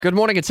Good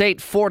morning. It's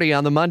 8:40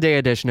 on the Monday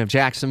edition of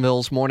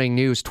Jacksonville's Morning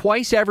News.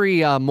 Twice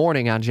every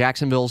morning on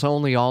Jacksonville's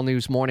only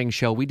all-news morning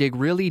show, we dig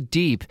really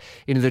deep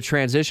into the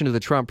transition to the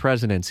Trump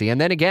presidency. And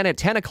then again at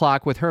 10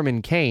 o'clock with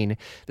Herman Cain.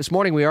 This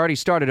morning, we already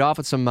started off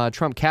with some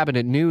Trump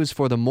cabinet news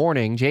for the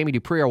morning. Jamie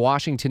Dupree, our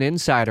Washington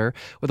insider,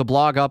 with a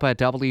blog up at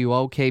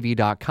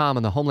WOKV.com,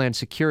 and the Homeland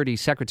Security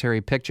Secretary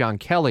picked John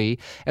Kelly,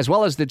 as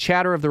well as the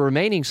chatter of the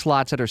remaining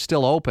slots that are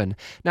still open.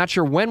 Not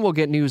sure when we'll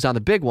get news on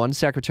the big one,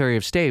 Secretary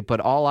of State,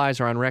 but all eyes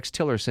are on Rex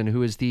Tillerson,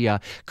 who is the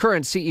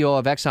current CEO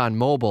of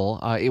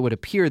ExxonMobil. It would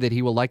appear that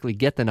he will likely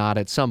get the nod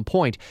at some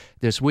point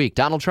this week.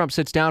 Donald Trump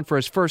sits down for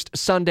his first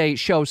Sunday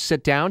show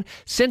sit down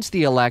since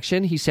the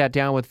election. He sat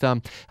down with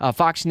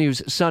Fox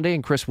News Sunday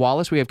and Chris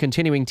Wallace. We have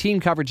continuing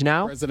team coverage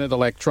now.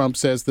 President-elect Trump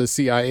says the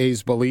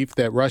CIA's belief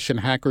that Russian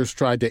hackers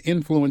tried to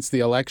influence the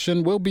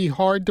election will be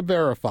hard to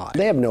verify.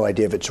 They have no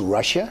idea if it's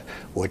Russia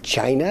or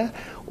China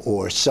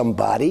or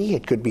somebody.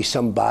 It could be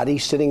somebody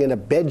sitting in a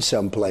bed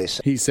someplace.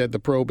 He said the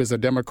probe is a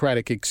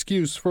Democratic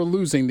excuse for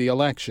losing the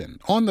election.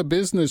 On the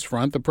business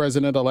front, the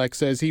president-elect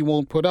says he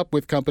won't put up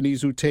with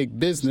companies who take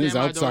business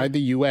outside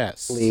the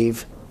U.S.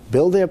 Leave,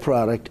 build their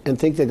product, and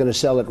think they're going to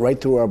sell it right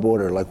through our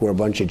border like we're a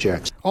bunch of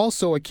jerks.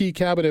 Also, a key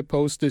cabinet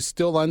post is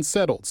still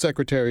unsettled.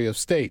 Secretary of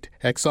State.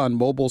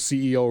 ExxonMobil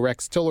CEO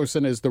Rex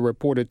Tillerson is the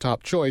reported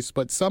top choice,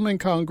 but some in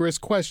Congress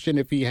question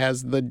if he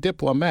has the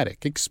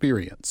diplomatic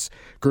experience.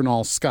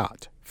 Gernal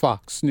Scott,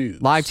 Fox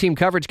News. Live team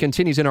coverage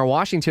continues in our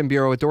Washington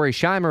bureau with Dory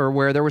Scheimer,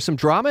 where there was some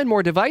drama and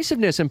more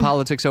divisiveness in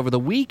politics over the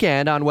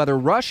weekend on whether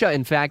Russia,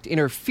 in fact,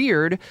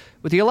 interfered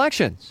with the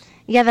elections.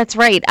 Yeah, that's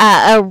right.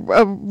 A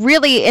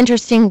really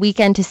interesting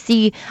weekend to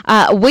see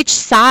which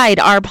side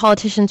our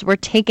politicians were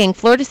taking.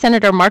 Florida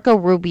Senator Marco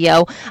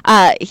Rubio,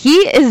 he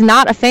is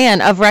not a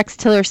fan of Rex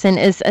Tillerson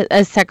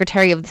as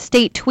Secretary of the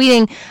State,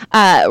 tweeting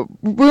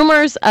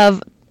rumors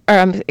of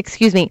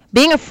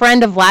being a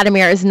friend of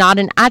Vladimir is not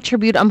an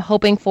attribute I'm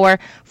hoping for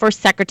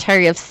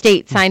Secretary of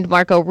State, signed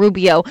Marco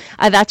Rubio.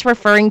 That's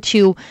referring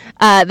to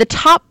the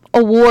top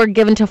award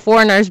given to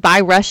foreigners by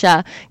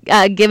Russia,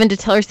 given to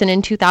Tillerson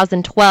in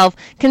 2012.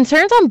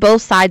 Concerns on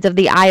both sides of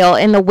the aisle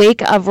in the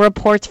wake of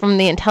reports from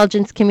the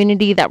intelligence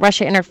community that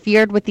Russia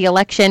interfered with the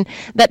election,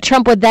 that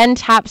Trump would then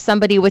tap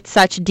somebody with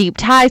such deep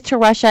ties to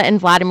Russia and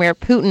Vladimir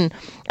Putin.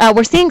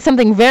 We're seeing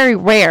something very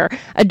rare,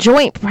 a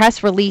joint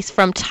press release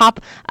from top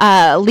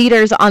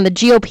leaders on the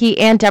GOP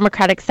and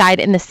Democratic side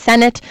in the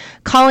Senate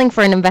calling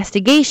for an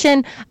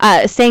investigation,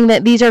 saying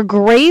that these are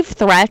grave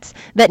threats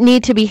that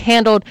need to be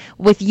handled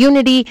with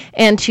unity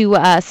and to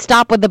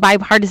stop with the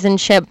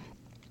bipartisanship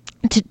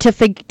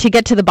to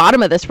get to the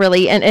bottom of this,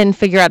 really, and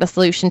figure out a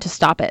solution to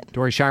stop it.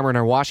 Dory Scheimer in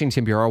our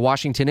Washington bureau. Our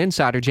Washington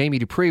insider Jamie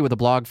Dupree with a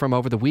blog from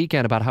over the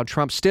weekend about how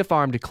Trump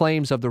stiff-armed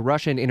claims of the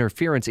Russian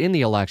interference in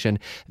the election.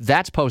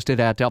 That's posted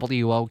at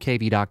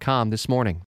WOKV.com this morning.